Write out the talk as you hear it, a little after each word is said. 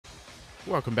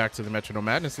Welcome back to the Metronome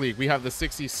Madness League. We have the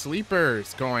 60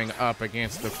 Sleepers going up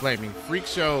against the Flaming Freak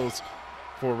Shows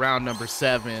for round number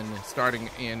 7. Starting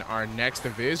in our next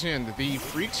division, the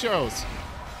Freak Shows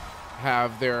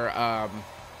have their, I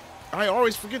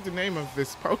always forget the name of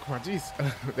this Pokemon,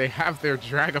 jeez. They have their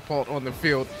Dragapult on the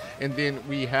field, and then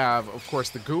we have, of course,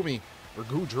 the Gumi, or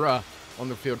Goodra, on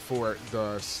the field for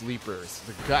the Sleepers.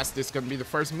 The Gust is going to be the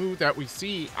first move that we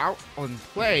see out on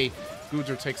play.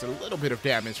 Goodra takes a little bit of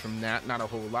damage from that, not a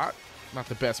whole lot. Not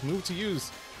the best move to use.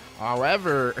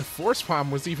 However, Force Palm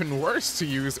was even worse to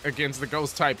use against the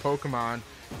Ghost-type Pokemon,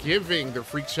 giving the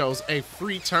Freak Shows a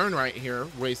free turn right here.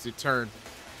 Wasted turn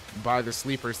by the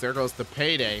Sleepers. There goes the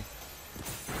Payday.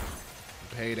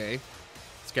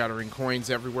 Scattering coins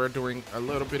everywhere, doing a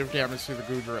little bit of damage to the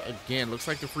Goodra again. Looks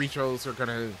like the Freak Shows are going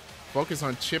to focus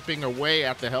on chipping away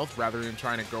at the health rather than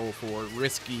trying to go for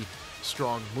risky,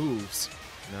 strong moves.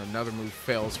 Now, another move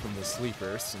fails from the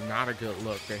Sleepers. Not a good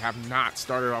look. They have not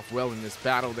started off well in this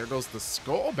battle. There goes the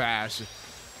Skull Bash.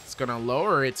 It's going to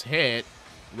lower its head,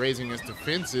 raising its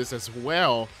defenses as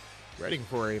well. Ready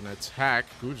for an attack.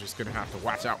 Gudra's going to have to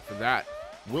watch out for that.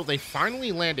 Will they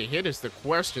finally land a hit is the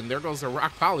question. There goes the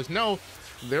Rock Polish. No,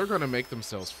 they're going to make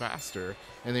themselves faster,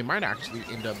 and they might actually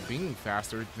end up being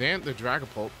faster than the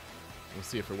Dragapult. We'll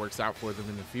see if it works out for them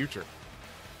in the future.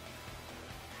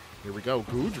 Here we go.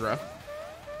 Goodra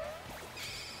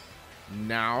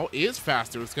now is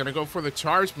faster. It's going to go for the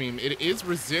Charge Beam. It is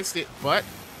resisted, but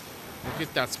we'll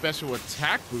get that special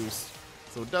attack boost.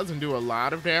 So it doesn't do a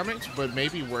lot of damage, but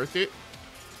maybe worth it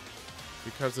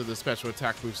because of the special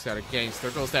attack boost that it gains.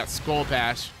 There goes that Skull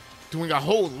Bash, doing a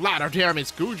whole lot of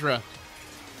damage. Goodra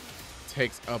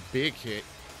takes a big hit.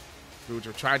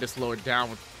 Goodra tried to slow it down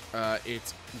with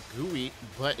its Gooey,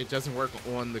 but it doesn't work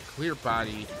on the clear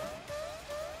body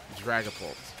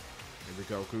Dragapult. Here we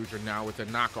go. Goodra now with a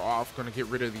knockoff. Going to get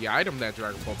rid of the item that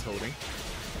Dragapult's holding.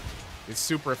 It's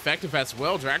super effective as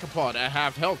well. Dragapult at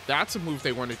half health. That's a move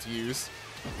they wanted to use.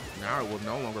 Now it will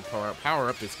no longer power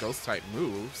up its ghost-type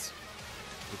moves,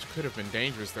 which could have been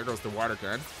dangerous. There goes the Water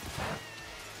Gun.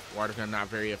 Water Gun not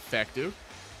very effective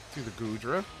to the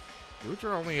Goodra.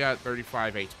 Goodra only at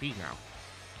 35 HP now.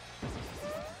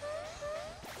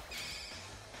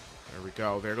 There we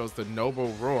go. There goes the Noble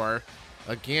Roar.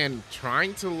 Again,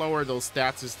 trying to lower those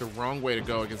stats is the wrong way to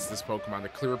go against this Pokemon. The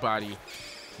Clear Body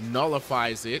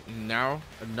nullifies it. And now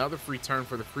another free turn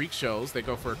for the Freak Shows. They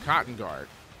go for a Cotton Guard.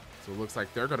 So it looks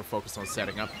like they're going to focus on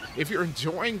setting up. If you're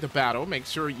enjoying the battle, make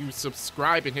sure you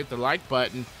subscribe and hit the like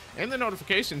button and the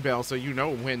notification bell so you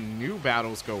know when new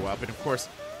battles go up. And of course,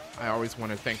 I always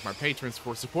want to thank my patrons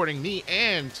for supporting me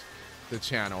and the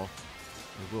channel.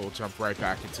 We'll jump right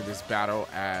back into this battle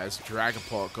as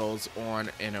Dragapult goes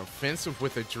on an offensive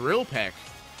with a Drill Peck.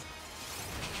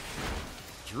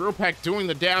 Drill Peck doing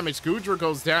the damage. Goodra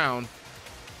goes down.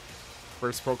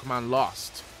 First Pokemon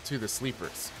lost to the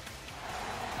Sleepers.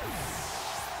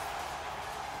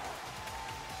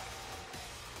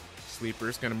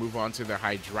 Sleepers going to move on to the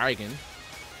Hydreigon.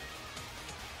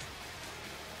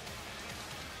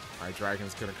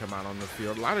 Hydreigon's going to come out on the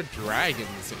field. A lot of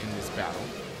dragons in this battle.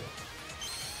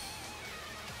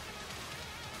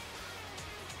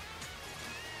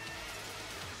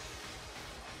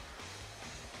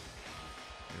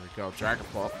 Here we go.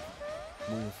 Dragapult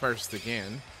moving first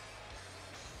again.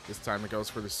 This time it goes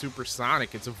for the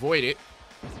Supersonic. It's avoided.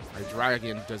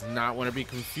 Hydreigon does not want to be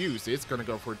confused. It's going to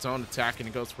go for its own attack, and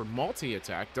it goes for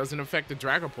multi-attack. Doesn't affect the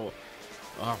Dragapult.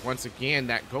 Once again,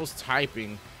 that ghost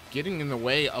typing getting in the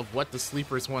way of what the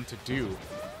Sleepers want to do.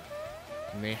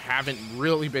 And they haven't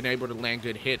really been able to land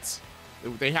good hits.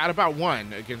 They had about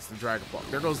one against the Dragapult.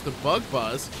 There goes the Bug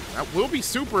Buzz. That will be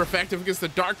super effective against the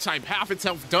Dark type. Half its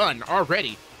health done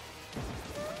already.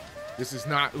 This is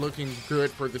not looking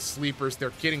good for the Sleepers.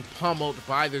 They're getting pummeled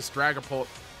by this Dragapult,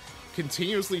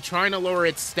 continuously trying to lower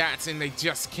its stats, and they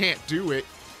just can't do it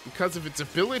because of its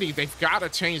ability. They've got to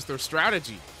change their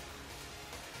strategy.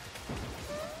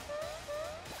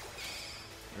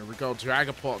 There we go.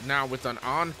 Dragapult now with an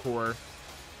Encore.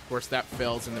 Of course, that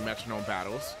fails in the Metronome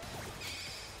battles,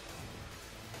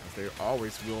 as they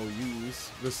always will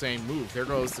use the same move. There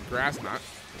goes the Grass Knot.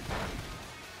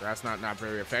 Grass Knot not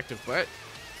very effective, but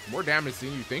more damage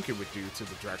than you think it would do to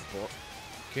the Dragapult.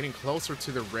 Getting closer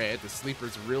to the red. The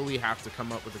Sleepers really have to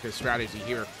come up with a good strategy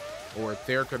here, or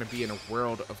they're going to be in a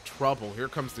world of trouble. Here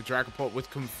comes the Dragapult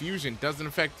with Confusion. Doesn't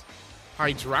affect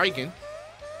Hydreigon.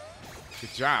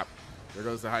 Good job. There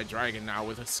goes the Hydreigon now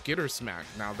with a Skitter Smack.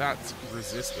 Now that's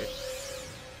resisted,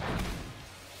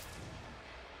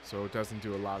 so it doesn't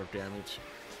do a lot of damage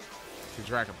to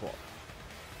Dragapult.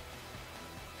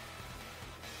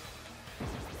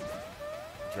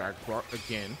 Dragon Ball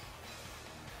again.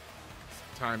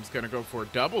 This time's gonna go for a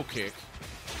double kick.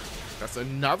 That's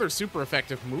another super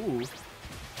effective move.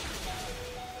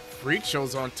 Freak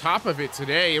Show's on top of it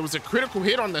today. It was a critical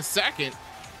hit on the second.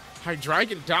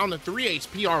 Hydreigon down to 3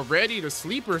 HP already. The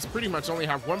sleepers pretty much only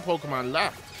have one Pokemon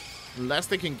left. Unless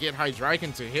they can get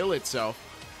Hydreigon to heal itself,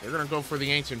 they're going to go for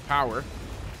the Ancient Power.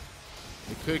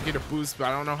 They could get a boost, but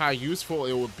I don't know how useful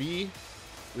it will be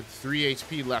with 3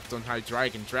 HP left on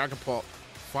Hydreigon. Dragapult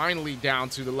finally down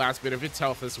to the last bit of its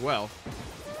health as well.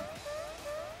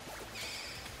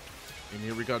 And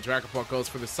here we go. Dragapult goes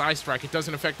for the Side Strike. It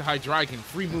doesn't affect the Hydreigon.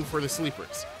 Free move for the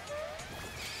sleepers.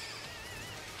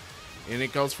 And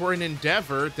it goes for an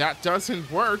Endeavor. That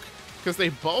doesn't work because they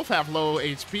both have low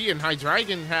HP, and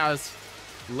Hydreigon has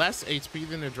less HP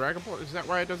than the Dragapult. Is that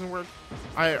why it doesn't work?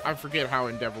 I forget how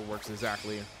Endeavor works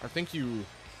exactly. I think you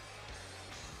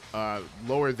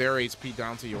lower their HP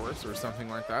down to yours or something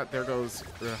like that. There goes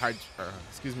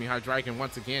Hydreigon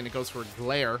once again. It goes for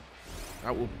Glare.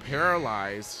 That will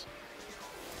paralyze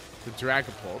the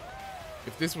Dragapult.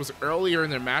 If this was earlier in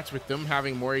their match with them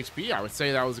having more HP, I would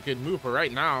say that was a good move. But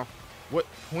right now, what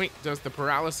point does the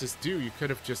paralysis do? You could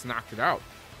have just knocked it out.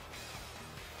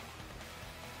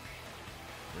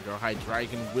 There we go.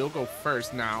 Hydreigon will go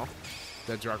first now.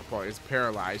 That Dragapult is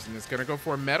paralyzed, and it's going to go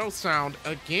for a Metal Sound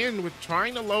again with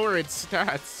trying to lower its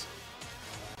stats.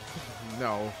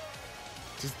 No.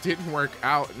 Just didn't work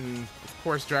out, and of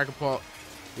course Dragapult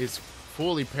is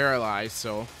fully paralyzed,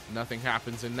 so nothing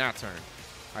happens in that turn.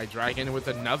 Hydreigon with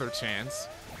another chance.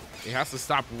 It has to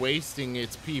stop wasting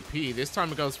its PP. This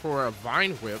time it goes for a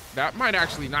Vine Whip. That might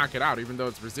actually knock it out, even though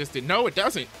it's resisted. No, it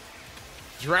doesn't.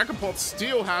 Dragapult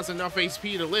still has enough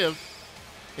HP to live.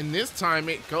 And this time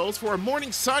it goes for a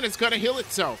Morning Sun. It's going to heal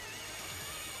itself.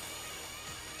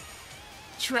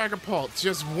 Dragapult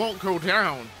just won't go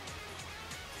down.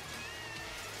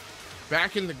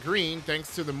 Back in the green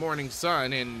thanks to the Morning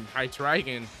Sun, and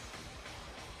Hydreigon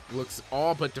looks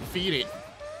all but defeated.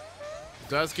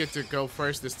 Does get to go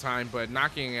first this time, but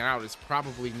knocking it out is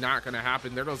probably not going to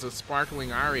happen. There goes a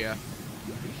Sparkling Aria.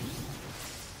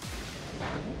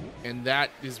 And that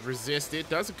is resisted.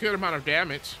 Does a good amount of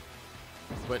damage,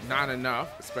 but not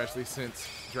enough, especially since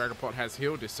Dragapult has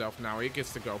healed itself. Now it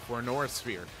gets to go for an Aura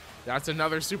Sphere. That's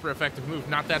another super effective move.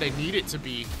 Not that it needed to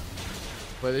be,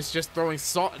 but it's just throwing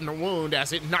salt in the wound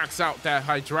as it knocks out that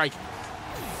Hydreigon.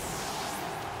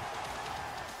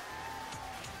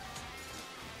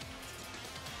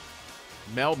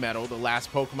 Melmetal, the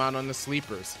last Pokemon on the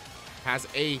sleepers, has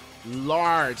a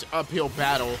large uphill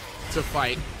battle to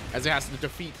fight as it has to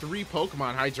defeat 3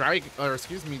 Pokemon.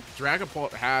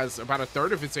 Dragapult has about a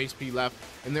third of its HP left,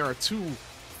 and there are 2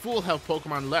 full health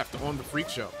Pokemon left on the Freak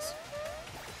Shows.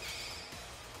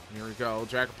 Here we go.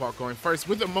 Dragapult going first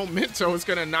with a Memento. It's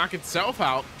going to knock itself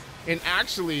out. And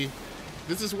actually,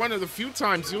 this is one of the few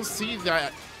times you'll see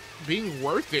that being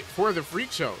worth it for the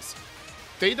Freak Shows.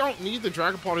 They don't need the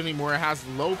Dragapult anymore. It has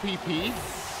low PP.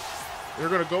 They're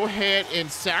going to go ahead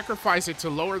and sacrifice it to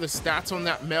lower the stats on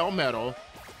that Melmetal,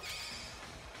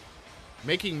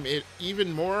 making it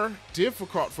even more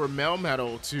difficult for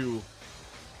Melmetal to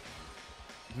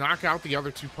knock out the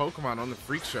other 2 Pokemon on the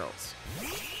Freak Shows.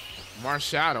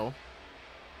 Marshadow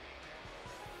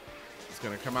is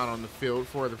going to come out on the field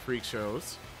for the Freak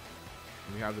Shows.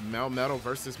 We have the Melmetal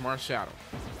versus Marshadow.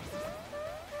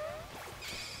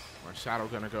 Marshadow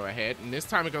going to go ahead, and this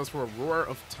time it goes for a Roar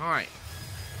of Time.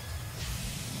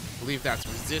 I believe that's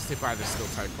resisted by the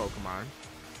Steel-type Pokemon.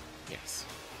 Yes.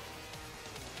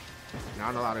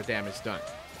 Not a lot of damage done.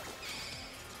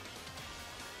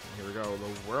 Here we go,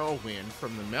 the Whirlwind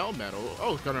from the Melmetal.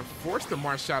 Oh, it's gonna force the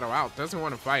Marshadow out. Doesn't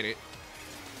want to fight it.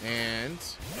 And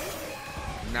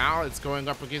now it's going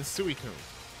up against Suicune.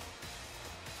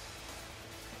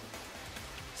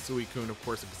 Suicune, of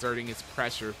course, exerting its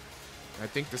pressure. I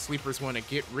think the sleepers want to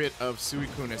get rid of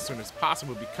Suicune as soon as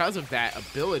possible because of that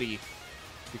ability.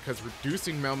 Because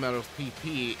reducing Melmetal's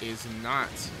PP is not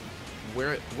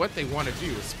what they want to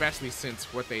do, especially since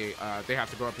they have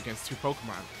to go up against 2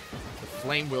 Pokemon. The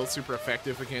Flame Wheel super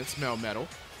effective against Melmetal.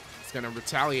 It's going to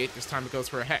retaliate. This time it goes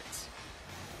for a Hex.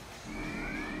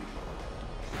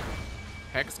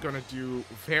 Hex going to do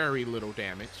very little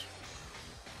damage.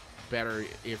 Better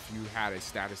if you had a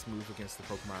status move against the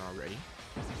Pokemon already.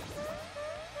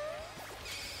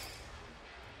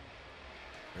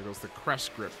 There goes the Crush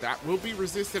Grip. That will be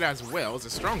resisted as well. It's a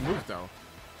strong move, though.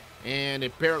 And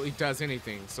it barely does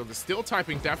anything. So the Steel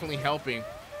typing definitely helping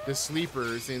the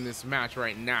sleepers in this match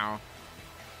right now.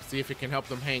 See if it can help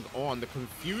them hang on. The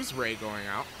Confuse Ray going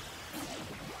out.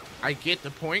 I get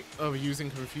the point of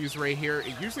using Confuse Ray here.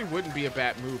 It usually wouldn't be a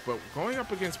bad move, but going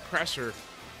up against pressure,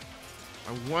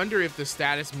 I wonder if the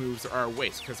status moves are a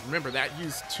waste, because remember, that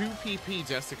used 2 PP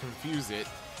just to confuse it.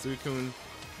 Suicune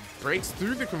breaks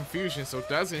through the confusion, so it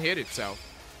doesn't hit itself.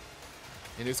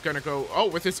 And it's going to go, oh,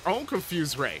 with its own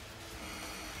Confuse Ray.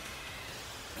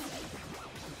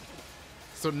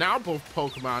 So now both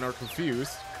Pokemon are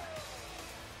confused.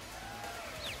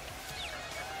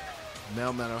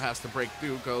 Melmetal has to break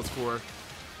through, goes for...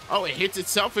 Oh, it hits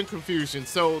itself in confusion.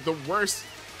 So the worst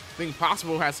thing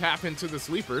possible has happened to the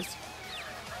sleepers.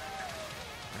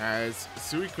 As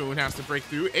Suicune has to break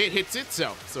through, it hits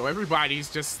itself. So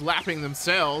everybody's just slapping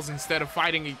themselves instead of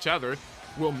fighting each other.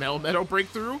 Will Melmetal break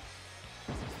through?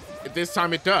 This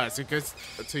time it does. It gets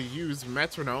to use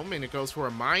Metronome, and it goes for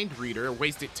a Mind Reader, a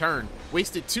wasted turn.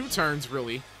 Wasted 2 turns,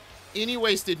 really. Any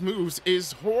wasted moves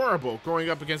is horrible going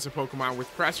up against a Pokemon with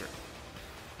pressure.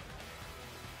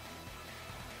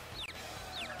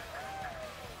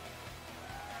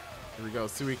 Here we go,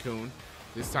 Suicune.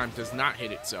 This time does not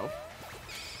hit itself.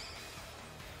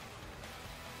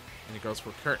 And it goes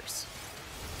for Curse.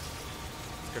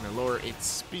 It's going to lower its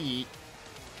speed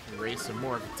and raise some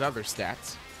more of its other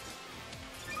stats.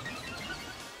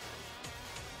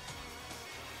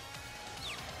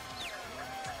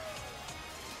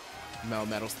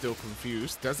 Melmetal still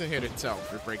confused. Doesn't hit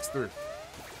itself. It breaks through.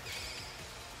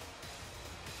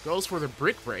 Goes for the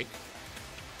Brick Break.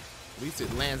 At least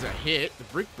it lands a hit. The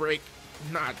Brick Break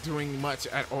not doing much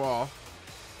at all.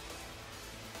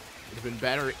 It would have been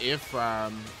better if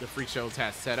the Freak Shows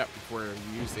had set up before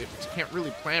you used it. But you can't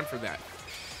really plan for that.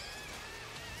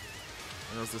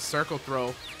 And it was the Circle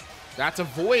Throw. That's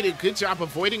avoided. Good job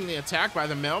avoiding the attack by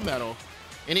the Melmetal.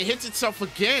 And it hits itself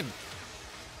again.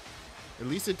 At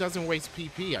least it doesn't waste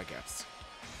PP, I guess.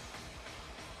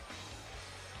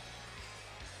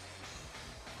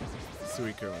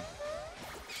 Suicune.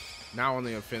 Now on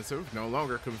the offensive. No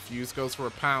longer confused. Goes for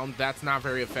a Pound. That's not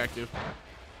very effective.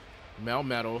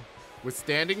 Melmetal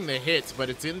withstanding the hits, but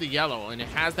it's in the yellow, and it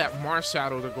has that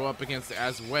Marshadow to go up against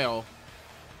as well.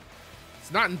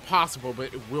 It's not impossible,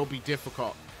 but it will be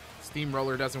difficult.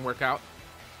 Steamroller doesn't work out.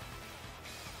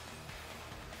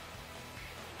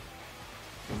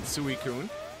 And Suicune.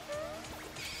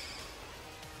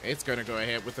 It's going to go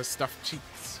ahead with the Stuffed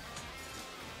Cheeks.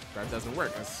 That doesn't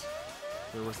work.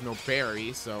 There was no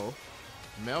berry, so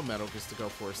Melmetal gets to go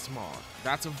for a small.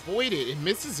 That's avoided. It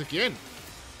misses again.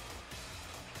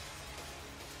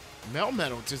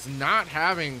 Melmetal just not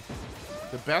having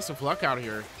the best of luck out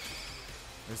here.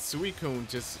 And Suicune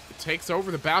just takes over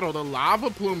the battle. The Lava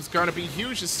Plume's going to be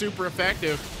huge. It's super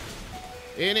effective.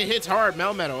 And it hits hard.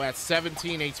 Melmetal at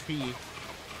 17 HP.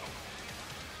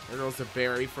 There goes the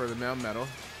berry for the Melmetal.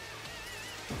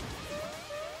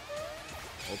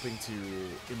 Hoping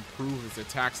to improve his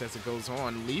attacks as it goes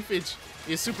on. Leafage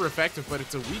is super effective, but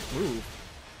it's a weak move.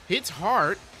 Hits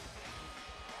hard.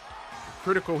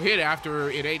 Critical hit after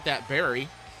it ate that berry.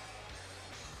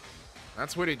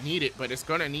 That's what it needed, but it's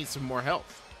gonna need some more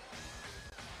health.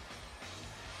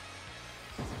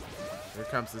 Here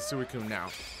comes the Suicune now.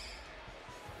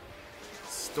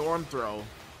 Storm Throw.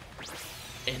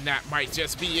 And that might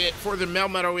just be it for the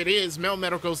Melmetal. It is.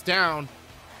 Melmetal goes down.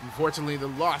 Unfortunately, the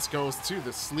loss goes to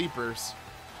the Sleepers.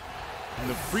 And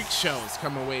the Freak Shows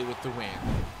come away with the win.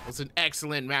 It was an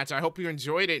excellent match. I hope you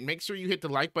enjoyed it. Make sure you hit the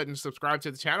like button and subscribe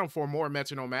to the channel for more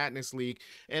Metronome Madness League.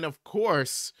 And of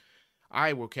course,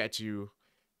 I will catch you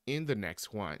in the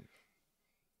next one.